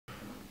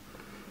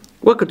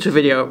Welcome to a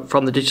video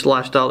from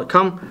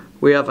thedigital-lifestyle.com.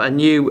 We have a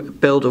new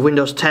build of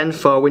Windows 10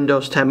 for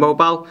Windows 10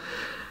 Mobile.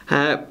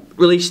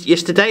 Released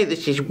yesterday.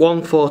 This is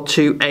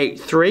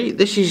 14283.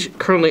 This is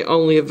currently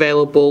only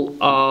available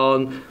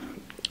on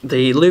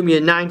the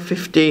Lumia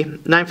 950,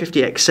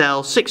 950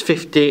 XL,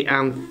 650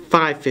 and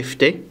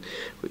 550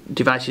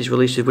 devices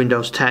released with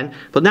Windows 10.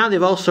 But now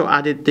they've also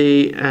added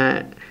the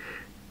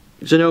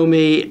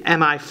Xiaomi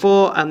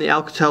Mi4 and the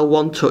ALCATEL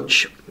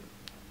OneTouch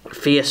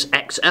Fierce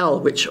XL,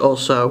 which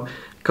also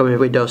come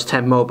with Windows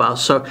 10 Mobile.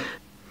 So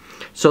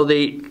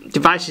the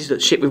devices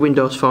that ship with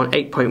Windows Phone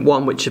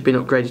 8.1, which have been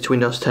upgraded to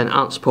Windows 10,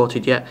 aren't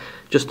supported yet,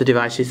 just the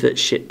devices that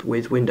ship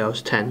with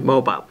Windows 10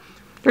 Mobile.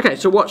 Okay,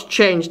 so what's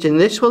changed in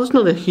this? Well, there's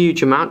not a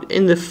huge amount.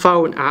 In the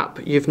phone app,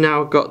 you've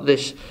now got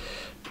this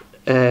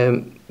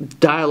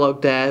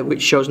dialogue there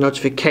which shows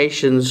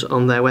notifications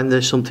on there when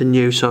there's something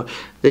new. So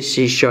this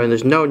is showing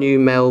there's no new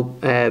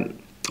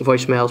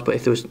voicemails, but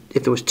if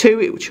there was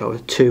two, it would show a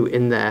 2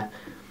 in there.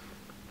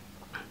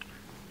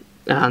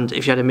 And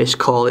if you had a missed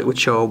call, it would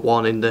show a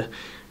 1 in the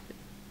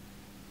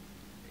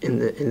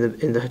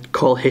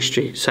call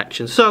history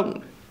section.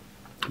 So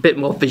a bit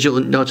more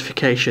vigilant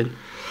notification.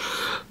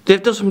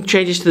 They've done some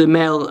changes to the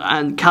mail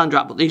and calendar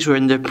app, but these were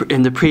in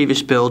the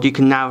previous build. You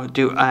can now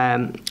do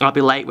I'll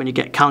be late when you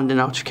get calendar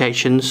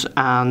notifications,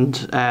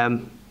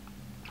 and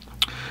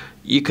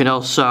you can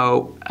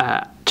also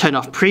turn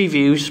off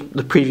previews,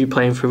 the preview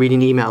playing for reading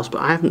emails,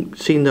 but I haven't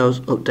seen those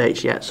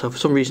updates yet, so for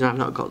some reason I've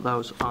not got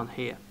those on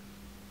here.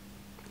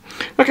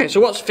 Okay, so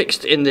what's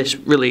fixed in this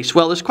release?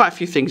 Well, there's quite a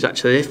few things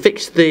actually. They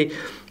fixed the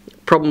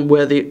problem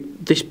where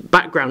this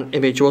background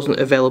image wasn't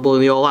available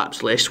in the all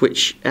apps list,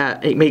 which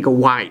it made go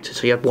white,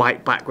 so you have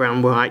white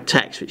background, white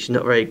text, which is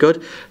not very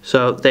good.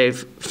 So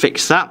they've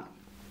fixed that.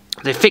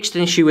 They fixed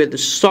an issue with the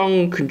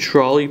song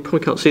control. You probably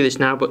can't see this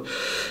now, but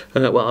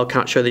well, I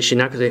can't show this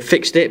now because they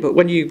fixed it. But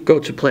when you go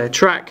to play a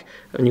track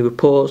and you would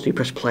pause, you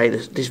press play,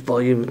 this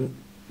volume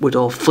would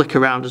all flick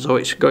around as though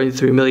it's going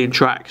through a million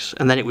tracks,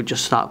 and then it would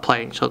just start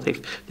playing. So they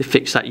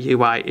fixed that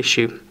UI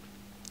issue.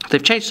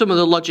 They've changed some of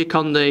the logic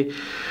on the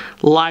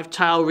live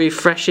tile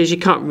refreshes. You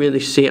can't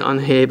really see it on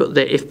here, but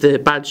if the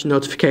badge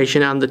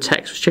notification and the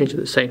text was changed at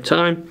the same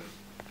time,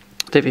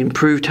 they've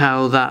improved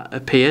how that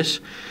appears.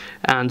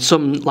 And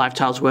some live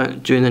tiles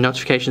weren't doing the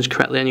notifications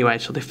correctly anyway,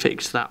 so they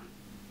fixed that.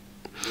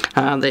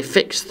 And they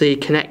fixed the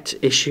connect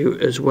issue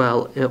as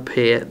well up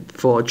here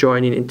for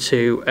joining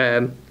into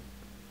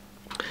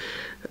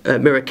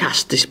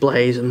mirrorcast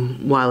displays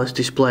and wireless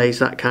displays,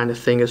 that kind of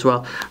thing as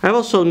well. I've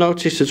also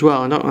noticed as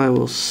well, I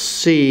will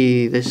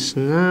see this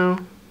now.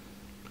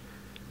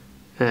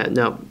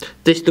 No,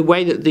 the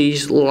way that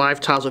these live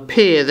tiles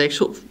appear, they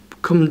sort of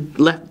come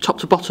top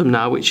to bottom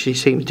now, which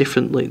seems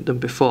differently than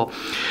before.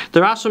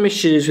 There are some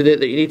issues with it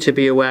that you need to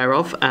be aware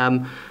of.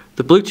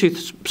 The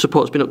Bluetooth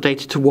support has been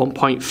updated to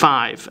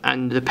 1.5,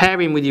 and the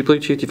pairing with your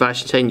Bluetooth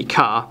device in your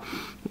car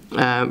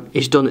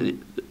is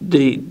done.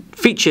 The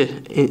feature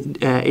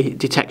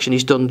detection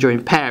is done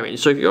during pairing.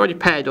 So if you're already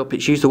paired up,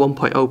 it's used the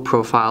 1.0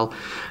 profile,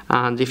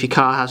 and if your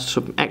car has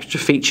some extra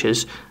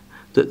features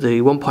that the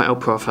 1.0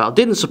 profile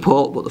didn't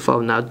support but the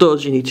phone now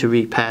does, you need to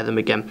repair them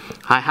again.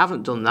 I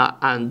haven't done that,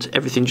 and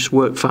everything just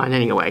worked fine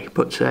anyway,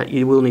 but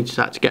you will need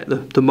that to get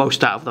the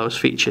most out of those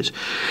features.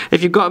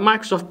 If you've got a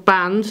Microsoft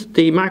band,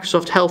 the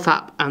Microsoft Health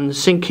app and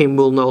syncing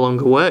will no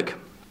longer work.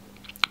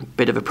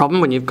 Bit of a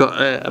problem when you've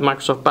got a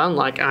Microsoft band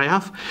like I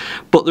have,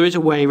 but there is a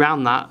way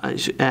around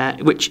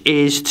that, which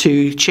is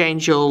to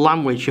change your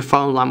language, your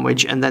phone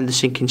language, and then the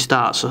syncing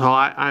starts. So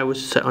I was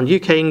set on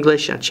UK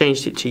English, I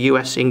changed it to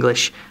US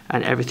English,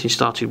 and everything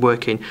started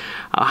working.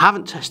 I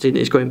haven't tested it,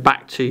 it's going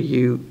back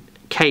to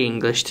UK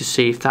English to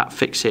see if that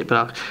fixes it,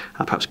 but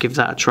I'll perhaps give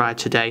that a try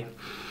today.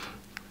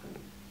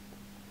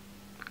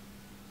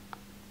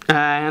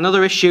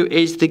 Another issue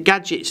is the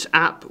Gadgets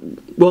app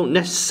won't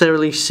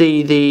necessarily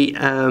see the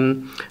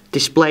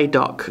display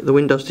dock, the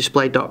Windows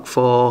display dock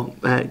for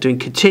doing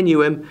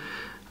Continuum,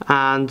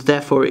 and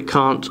therefore it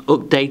can't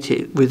update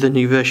it with the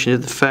new version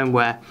of the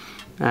firmware.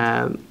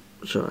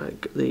 So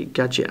the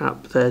Gadget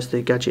app, there's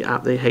the Gadget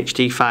app, the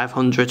HD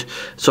 500.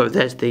 So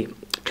there's the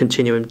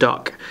Continuum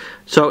dock.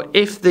 So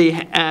if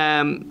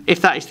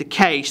that is the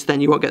case,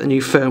 then you won't get the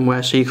new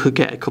firmware, so you could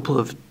get a couple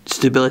of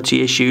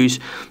stability issues.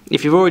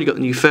 If you've already got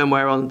the new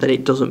firmware on, then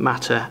it doesn't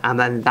matter, and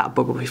then that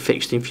bug will be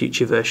fixed in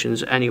future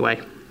versions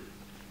anyway.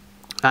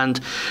 And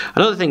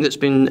another thing that's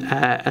been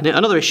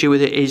another issue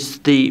with it is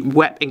the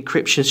Wep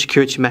Encryption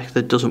security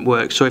method doesn't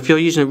work. So if you're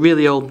using a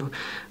really old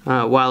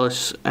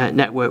wireless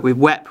network with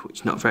Wep, which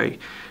is not very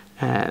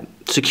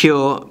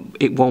secure,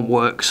 it won't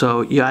work.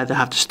 So you either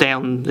have to stay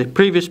on the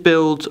previous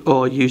build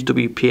or use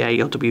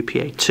WPA or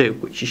WPA2,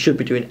 which you should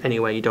be doing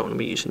anyway. You don't want to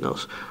be using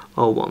those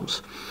old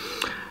ones.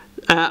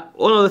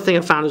 One other thing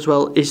I found as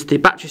well is the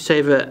battery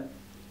saver.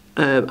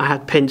 I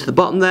had pinned to the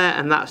bottom there,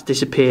 and that's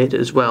disappeared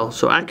as well.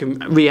 So I can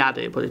re-add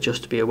it, but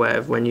just to be aware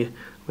of when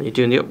you're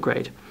doing the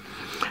upgrade.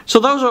 So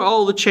those are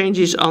all the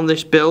changes on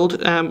this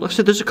build. Like I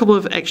said, there's a couple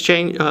of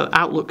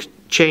Outlook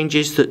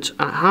changes that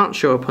aren't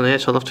show up on here,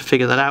 so I'll have to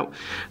figure that out.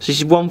 So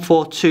this is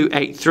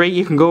 14283.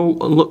 You can go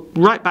and look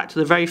right back to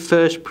the very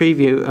first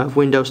preview of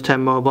Windows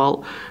 10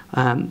 Mobile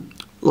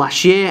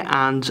last year,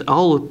 and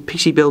all the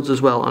PC builds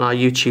as well on our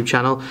YouTube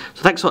channel.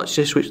 So thanks for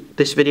watching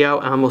this video,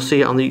 and we'll see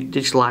you on the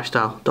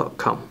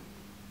digitallifestyle.com.